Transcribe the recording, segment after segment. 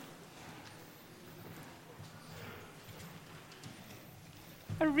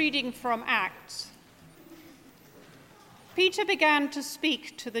A reading from Acts. Peter began to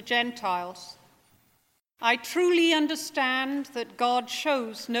speak to the Gentiles. I truly understand that God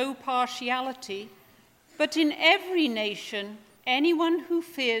shows no partiality, but in every nation, anyone who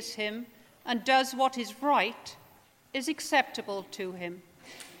fears him and does what is right is acceptable to him.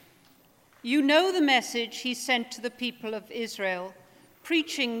 You know the message he sent to the people of Israel,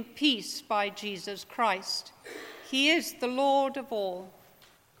 preaching peace by Jesus Christ. He is the Lord of all.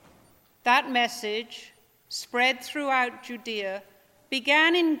 That message, spread throughout Judea,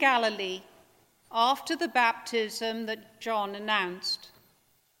 began in Galilee after the baptism that John announced.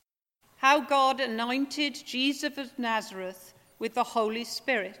 How God anointed Jesus of Nazareth with the Holy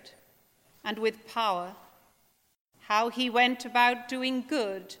Spirit and with power. How he went about doing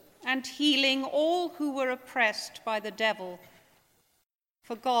good and healing all who were oppressed by the devil,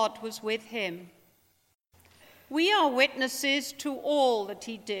 for God was with him. We are witnesses to all that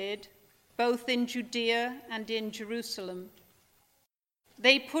he did, both in Judea and in Jerusalem.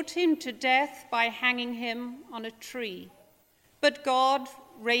 They put him to death by hanging him on a tree, but God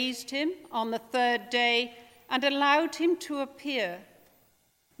raised him on the third day and allowed him to appear,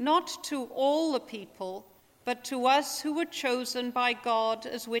 not to all the people, but to us who were chosen by God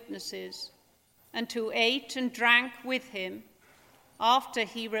as witnesses, and who ate and drank with him after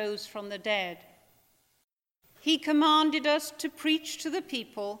he rose from the dead. He commanded us to preach to the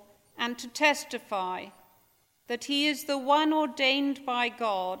people and to testify that he is the one ordained by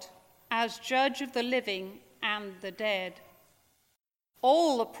God as judge of the living and the dead.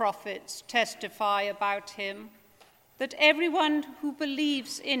 All the prophets testify about him, that everyone who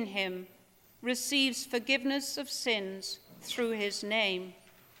believes in him receives forgiveness of sins through his name.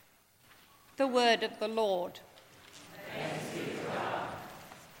 The word of the Lord. Thanks be to God.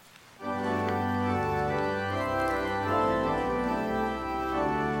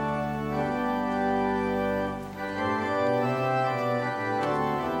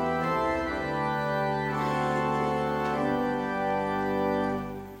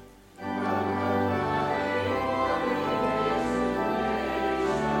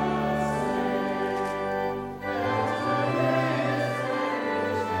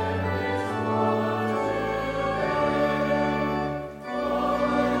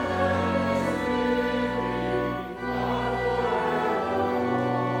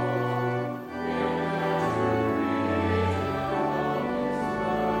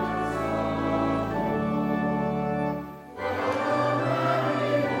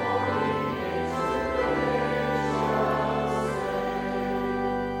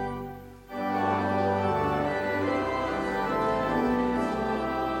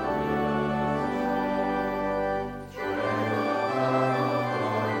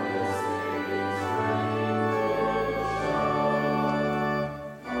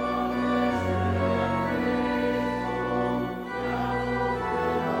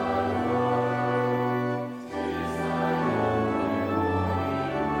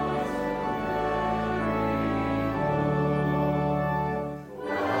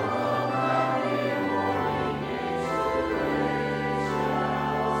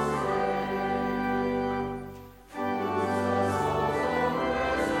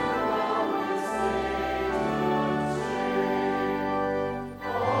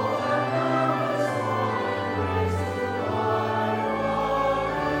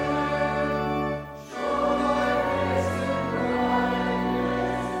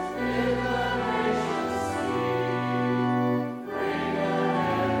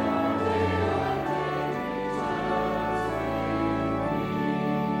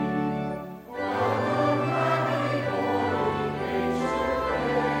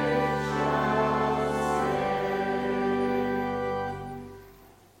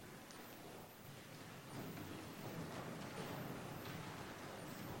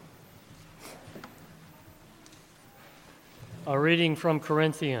 A reading from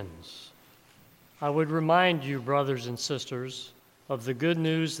Corinthians. I would remind you, brothers and sisters, of the good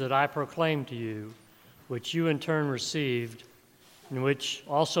news that I proclaimed to you, which you in turn received, in which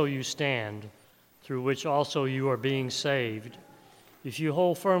also you stand, through which also you are being saved, if you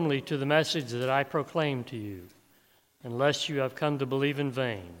hold firmly to the message that I proclaimed to you, unless you have come to believe in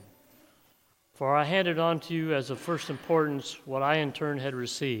vain. For I handed on to you as of first importance what I in turn had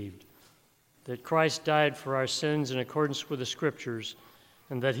received, that Christ died for our sins in accordance with the Scriptures,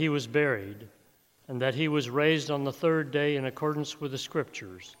 and that he was buried, and that he was raised on the third day in accordance with the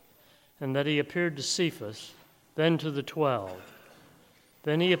Scriptures, and that he appeared to Cephas, then to the 12.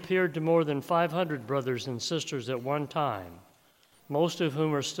 Then he appeared to more than 500 brothers and sisters at one time, most of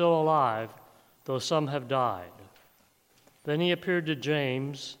whom are still alive, though some have died. Then he appeared to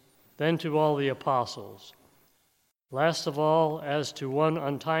James, then to all the apostles. Last of all, as to one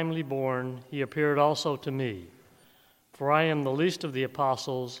untimely born, he appeared also to me. For I am the least of the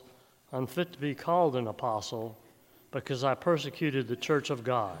apostles, unfit to be called an apostle, because I persecuted the church of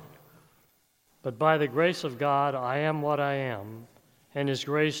God. But by the grace of God I am what I am, and his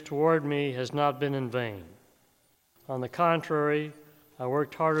grace toward me has not been in vain. On the contrary, I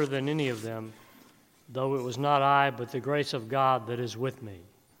worked harder than any of them, though it was not I, but the grace of God that is with me.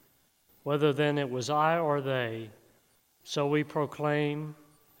 Whether then it was I or they, so we proclaim,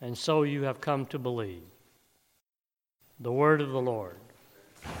 and so you have come to believe. The word of the Lord.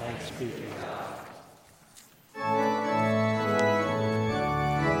 Thanks be to God.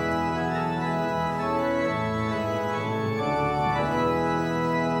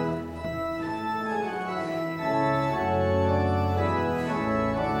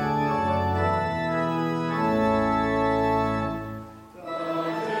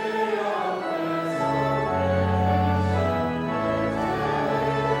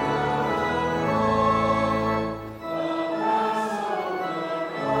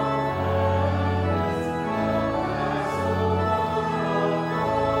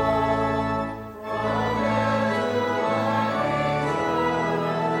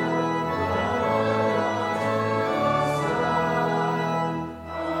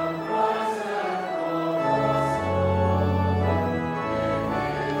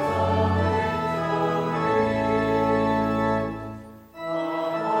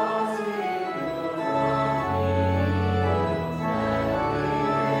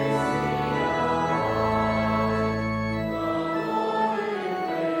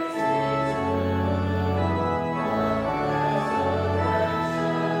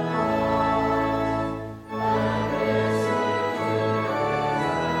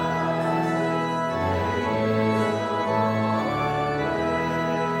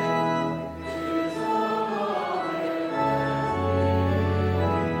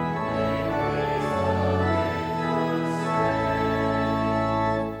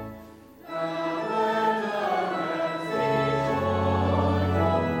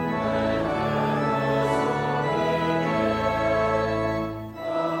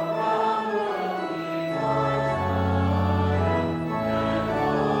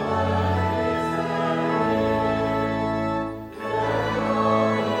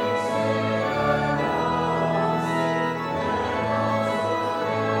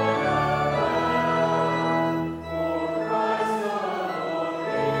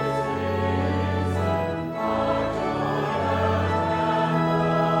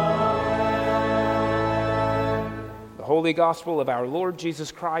 Holy Gospel of our Lord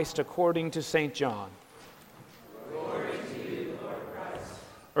Jesus Christ according to St. John. Glory to you, Lord Christ.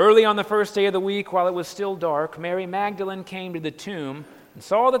 Early on the first day of the week, while it was still dark, Mary Magdalene came to the tomb and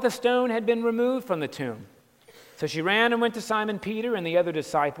saw that the stone had been removed from the tomb. So she ran and went to Simon Peter and the other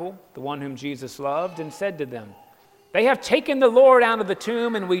disciple, the one whom Jesus loved, and said to them, "They have taken the Lord out of the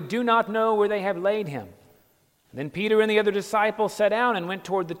tomb, and we do not know where they have laid him." Then Peter and the other disciple sat down and went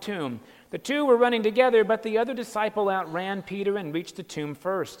toward the tomb. The two were running together, but the other disciple outran Peter and reached the tomb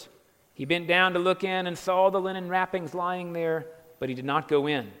first. He bent down to look in and saw the linen wrappings lying there, but he did not go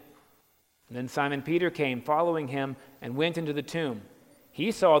in. And then Simon Peter came, following him, and went into the tomb.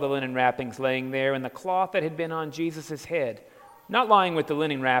 He saw the linen wrappings laying there, and the cloth that had been on Jesus' head, not lying with the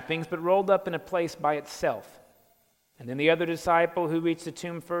linen wrappings, but rolled up in a place by itself. And then the other disciple who reached the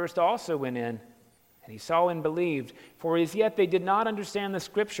tomb first also went in, and he saw and believed, for as yet they did not understand the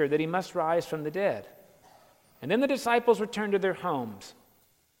scripture that he must rise from the dead. And then the disciples returned to their homes.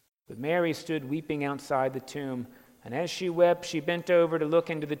 But Mary stood weeping outside the tomb, and as she wept, she bent over to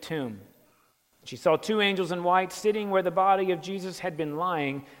look into the tomb. She saw two angels in white sitting where the body of Jesus had been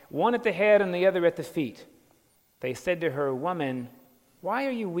lying, one at the head and the other at the feet. They said to her, "Woman, why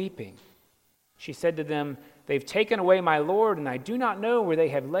are you weeping?" She said to them, "They've taken away my Lord, and I do not know where they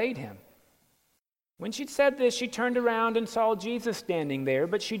have laid him." When she'd said this, she turned around and saw Jesus standing there,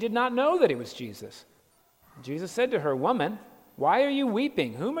 but she did not know that it was Jesus. Jesus said to her, "Woman, why are you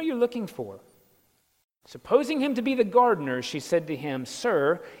weeping? Whom are you looking for?" Supposing him to be the gardener, she said to him,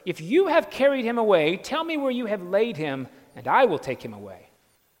 "Sir, if you have carried him away, tell me where you have laid him, and I will take him away."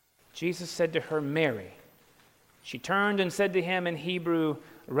 Jesus said to her, "Mary." She turned and said to him in Hebrew,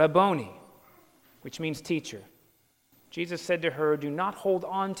 "Rabboni," which means teacher. Jesus said to her, "Do not hold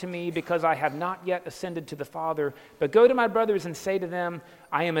on to me, because I have not yet ascended to the Father, but go to my brothers and say to them,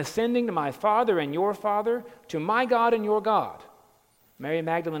 I am ascending to my Father and your Father, to my God and your God." Mary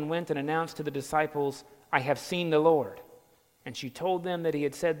Magdalene went and announced to the disciples, "I have seen the Lord." And she told them that he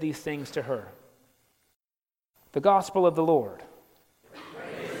had said these things to her. The Gospel of the Lord.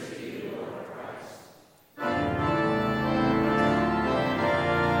 Praise to you, Lord Christ.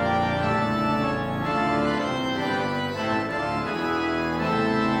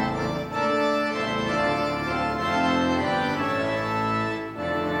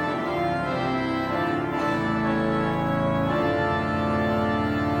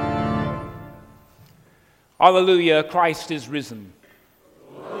 Alleluia, Christ is risen.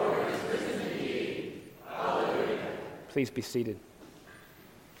 The Lord is risen indeed. Alleluia. Please be seated.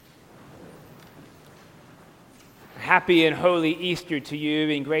 Happy and holy Easter to you,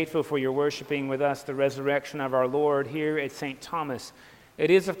 being grateful for your worshiping with us the resurrection of our Lord here at St. Thomas.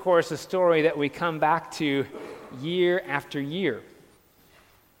 It is, of course, a story that we come back to year after year.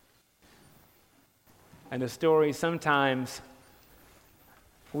 And a story sometimes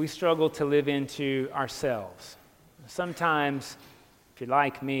we struggle to live into ourselves. Sometimes, if you're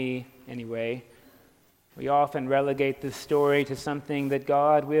like me anyway, we often relegate this story to something that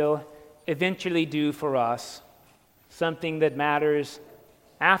God will eventually do for us, something that matters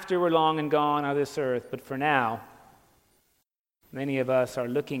after we're long and gone on this earth. But for now, many of us are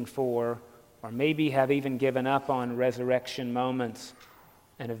looking for, or maybe have even given up on, resurrection moments,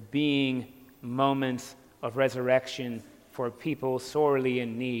 and of being moments of resurrection for people sorely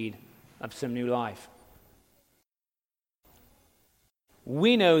in need of some new life.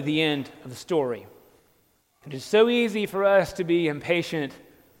 We know the end of the story. It is so easy for us to be impatient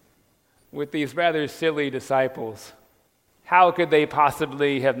with these rather silly disciples. How could they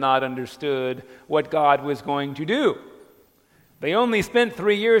possibly have not understood what God was going to do? They only spent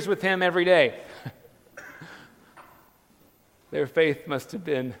 3 years with him every day. Their faith must have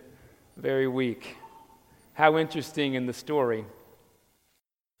been very weak. How interesting in the story.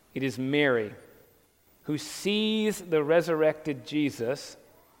 It is Mary who sees the resurrected Jesus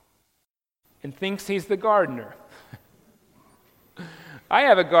and thinks he's the gardener. I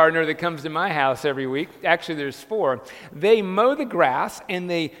have a gardener that comes to my house every week. Actually, there's 4. They mow the grass and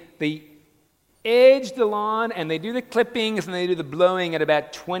they edge the lawn and they do the clippings and they do the blowing at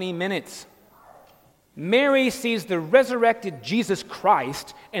about 20 minutes. Mary sees the resurrected Jesus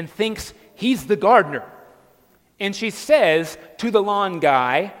Christ and thinks he's the gardener. And she says to the lawn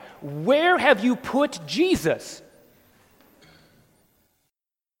guy, "Where have you put Jesus?"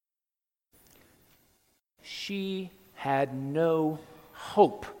 She had no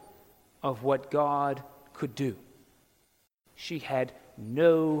hope of what God could do. She had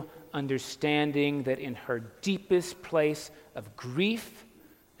no understanding that in her deepest place of grief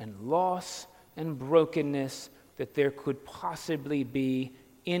and loss and brokenness that there could possibly be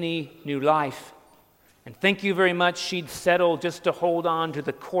any new life. And thank you very much, she'd settled just to hold on to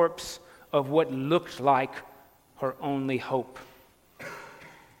the corpse of what looked like her only hope.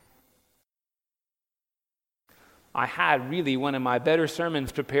 I had really one of my better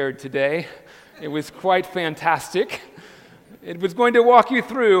sermons prepared today. It was quite fantastic. It was going to walk you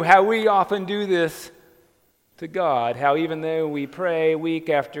through how we often do this to God, how even though we pray week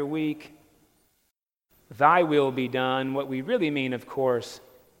after week, "Thy will be done," what we really mean, of course,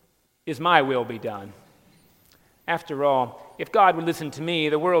 is "My will be done." After all, if God would listen to me,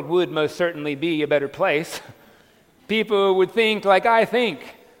 the world would most certainly be a better place. People would think like I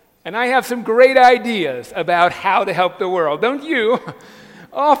think, and I have some great ideas about how to help the world, don't you?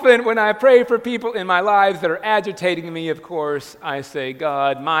 Often when I pray for people in my lives that are agitating me, of course, I say,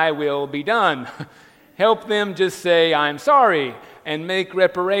 "God, my will be done." Help them just say, "I'm sorry," and make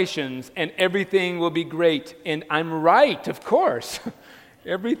reparations, and everything will be great. And I'm right, of course.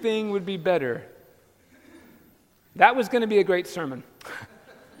 Everything would be better. That was going to be a great sermon.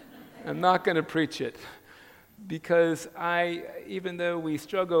 I'm not going to preach it because even though we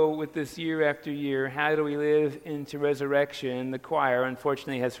struggle with this year after year, how do we live into resurrection? The choir,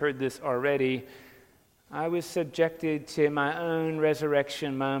 unfortunately, has heard this already. I was subjected to my own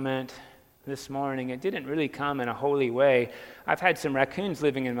resurrection moment this morning. It didn't really come in a holy way. I've had some raccoons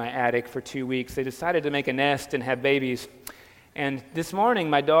living in my attic for 2 weeks. They decided to make a nest and have babies. And this morning,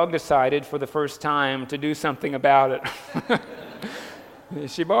 my dog decided for the first time to do something about it.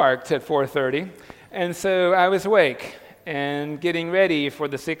 She barked at 4:30. And so I was awake and getting ready for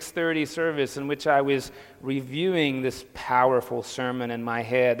the 6:30 service in which I was reviewing this powerful sermon in my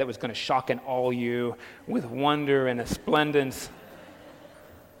head that was going to shock and awe you with wonder and resplendence.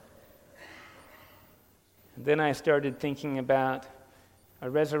 And then I started thinking about a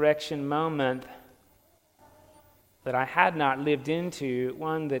resurrection moment that I had not lived into,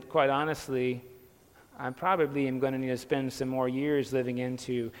 one that, quite honestly, I probably am going to need to spend some more years living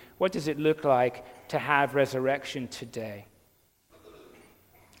into. What does it look like to have resurrection today?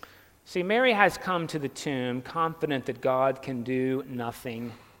 See, Mary has come to the tomb confident that God can do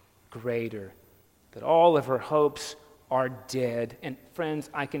nothing greater, that all of her hopes are dead. And friends,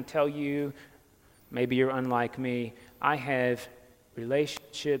 I can tell you, maybe you're unlike me, I have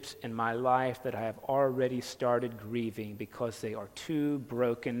relationships in my life that I have already started grieving because they are too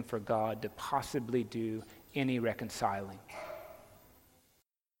broken for God to possibly do any reconciling.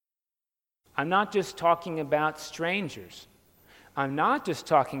 I'm not just talking about strangers. I'm not just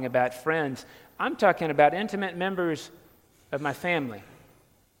talking about friends. I'm talking about intimate members of my family.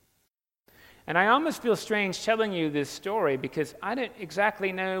 And I almost feel strange telling you this story because I don't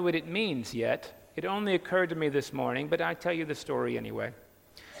exactly know what it means yet. It only occurred to me this morning, but I tell you the story anyway.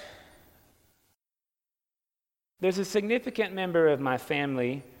 There's a significant member of my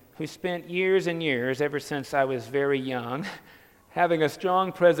family who spent years and years, ever since I was very young, having a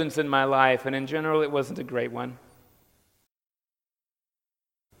strong presence in my life, and in general, it wasn't a great one.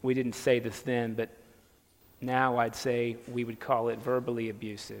 We didn't say this then, but now I'd say we would call it verbally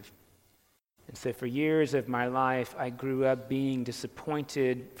abusive. And so for years of my life, I grew up being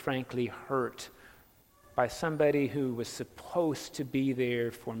disappointed, frankly hurt, by somebody who was supposed to be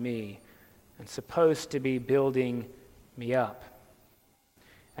there for me and supposed to be building me up.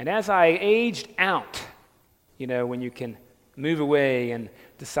 And as I aged out, when you can move away and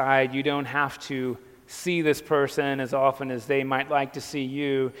decide you don't have to see this person as often as they might like to see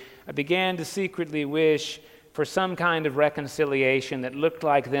you, I began to secretly wish for some kind of reconciliation that looked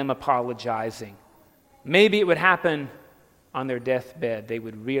like them apologizing. Maybe it would happen on their deathbed. They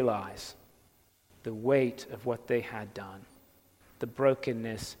would realize the weight of what they had done, the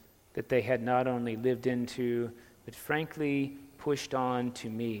brokenness that they had not only lived into, but frankly pushed on to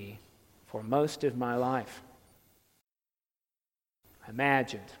me for most of my life. I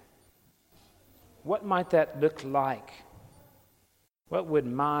imagined, what might that look like? What would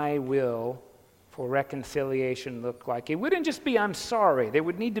my will for reconciliation look like? It wouldn't just be, I'm sorry. There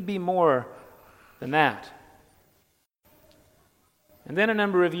would need to be more than that. And then a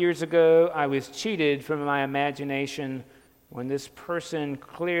number of years ago, I was cheated from my imagination when this person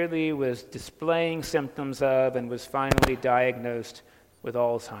clearly was displaying symptoms of and was finally diagnosed with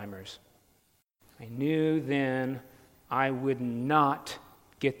Alzheimer's. I knew then I would not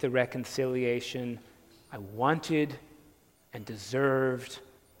get the reconciliation I wanted and deserved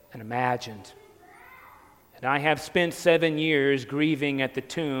and imagined. And I have spent 7 years grieving at the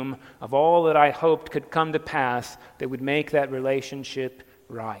tomb of all that I hoped could come to pass that would make that relationship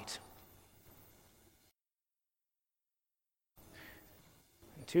right.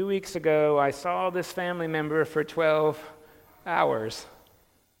 And 2 weeks ago, I saw this family member for 12 hours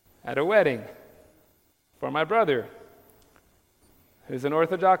at a wedding for my brother, who's an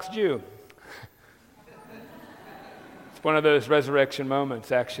Orthodox Jew. It's one of those resurrection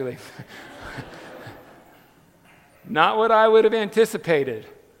moments, actually. Not what I would have anticipated,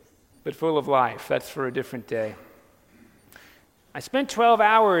 but full of life. That's for a different day. I spent 12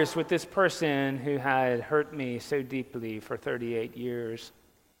 hours with this person who had hurt me so deeply for 38 years.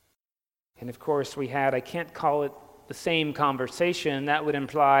 And of course, we had, I can't call it the same conversation. That would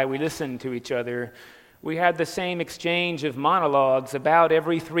imply we listened to each other. We had the same exchange of monologues about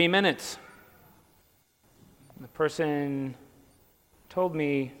every 3 minutes. The person told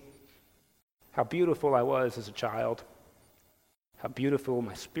me how beautiful I was as a child, how beautiful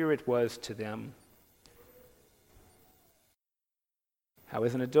my spirit was to them, how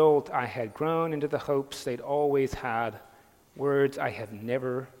as an adult I had grown into the hopes they'd always had, words I have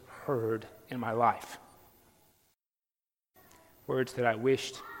never heard in my life, words that I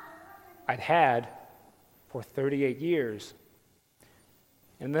wished I'd had for 38 years.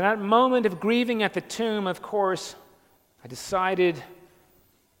 And in that moment of grieving at the tomb, of course, I decided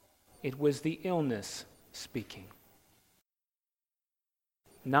it was the illness speaking.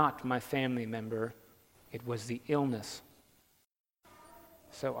 Not my family member, it was the illness.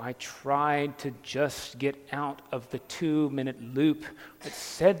 So I tried to just get out of the 2-minute loop that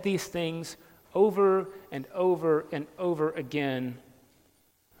said these things over and over and over again.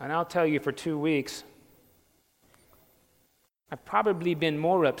 And I'll tell you, for 2 weeks, I've probably been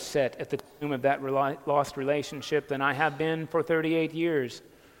more upset at the tomb of that lost relationship than I have been for 38 years,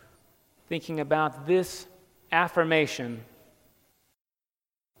 thinking about this affirmation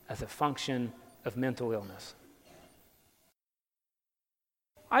as a function of mental illness.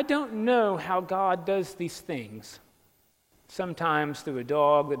 I don't know how God does these things, sometimes through a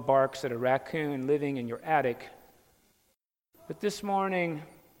dog that barks at a raccoon living in your attic. But this morning,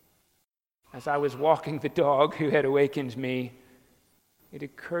 as I was walking the dog who had awakened me, it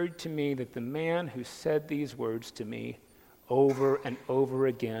occurred to me that the man who said these words to me over and over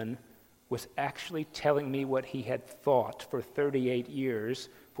again was actually telling me what he had thought for 38 years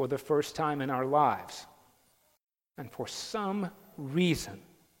for the first time in our lives. And for some reason,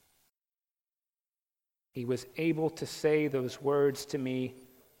 he was able to say those words to me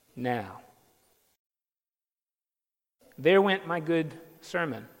now. There went my good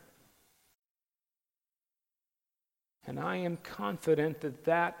sermon. And I am confident that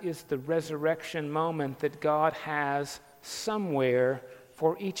that is the resurrection moment that God has somewhere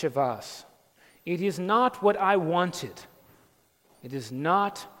for each of us. It is not what I wanted. It is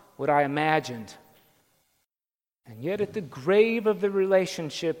not what I imagined. And yet at the grave of the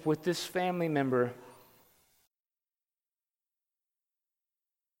relationship with this family member,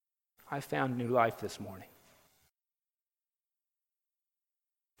 I found new life this morning.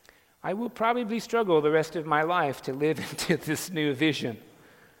 I will probably struggle the rest of my life to live into this new vision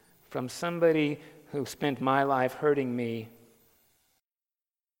from somebody who spent my life hurting me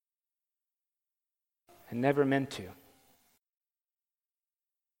and never meant to.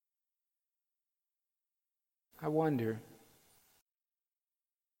 I wonder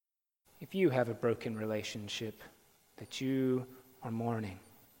if you have a broken relationship that you are mourning.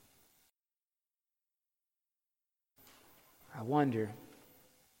 I wonder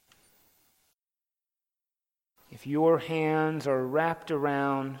if your hands are wrapped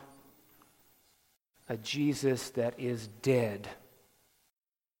around a Jesus that is dead,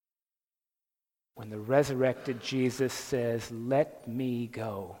 when the resurrected Jesus says, "Let me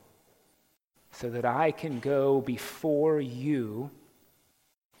go, so that I can go before you,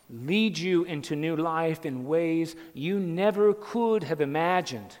 lead you into new life in ways you never could have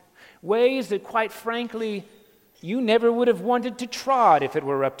imagined, ways that, quite frankly, you never would have wanted to trod if it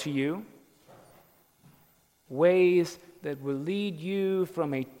were up to you, ways that will lead you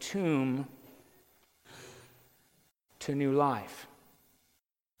from a tomb to new life."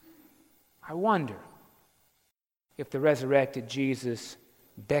 I wonder if the resurrected Jesus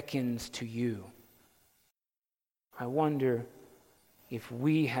beckons to you. I wonder if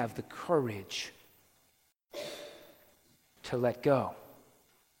we have the courage to let go.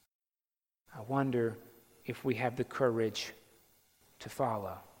 I wonder if we have the courage to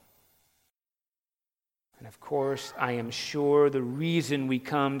follow. And of course, I am sure the reason we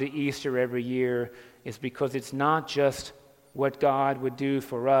come to Easter every year is because it's not just what God would do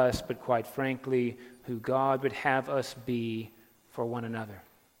for us, but quite frankly, who God would have us be for one another.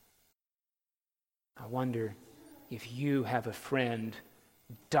 I wonder if you have a friend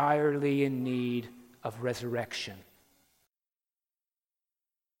direly in need of resurrection.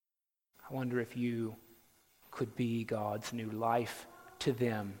 I wonder if you could be God's new life to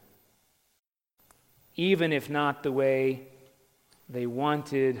them, even if not the way they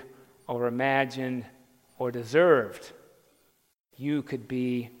wanted or imagined or deserved. You could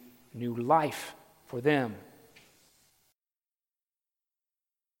be new life for them.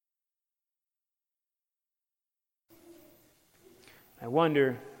 I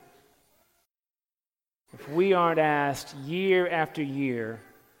wonder if we aren't asked year after year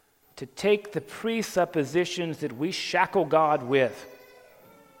to take the presuppositions that we shackle God with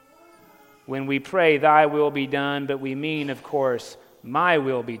when we pray, "Thy will be done," but we mean, of course, "My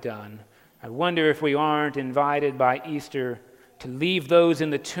will be done." I wonder if we aren't invited by Easter to leave those in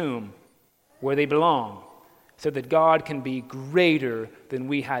the tomb where they belong, so that God can be greater than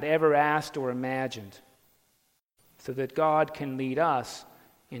we had ever asked or imagined, so that God can lead us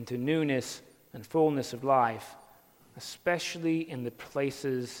into newness and fullness of life, especially in the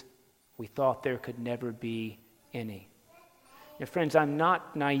places we thought there could never be any. Now, friends, I'm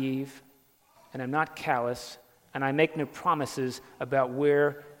not naive, and I'm not callous, and I make no promises about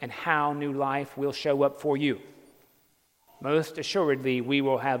where and how new life will show up for you. Most assuredly, we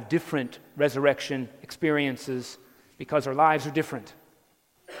will have different resurrection experiences because our lives are different.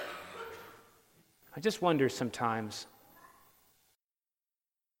 I just wonder sometimes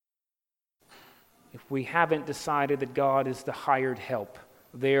if we haven't decided that God is the hired help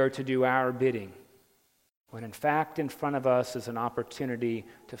there to do our bidding, when in fact in front of us is an opportunity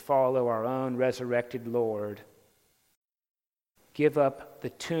to follow our own resurrected Lord, give up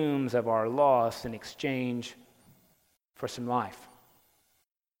the tombs of our loss in exchange for some life.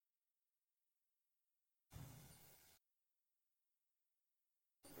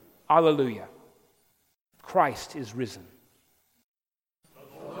 Alleluia. Christ is risen. The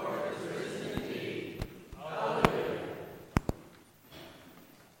Lord is risen indeed. Alleluia.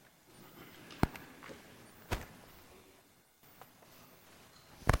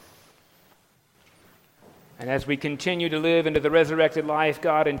 And as we continue to live into the resurrected life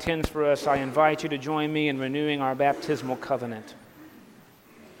God intends for us, I invite you to join me in renewing our baptismal covenant.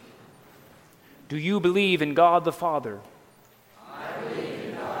 Do you believe in God the Father? I believe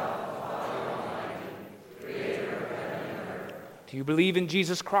in God the Father Almighty, creator of heaven and earth. Do you believe in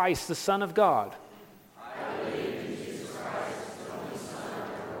Jesus Christ, the Son of God?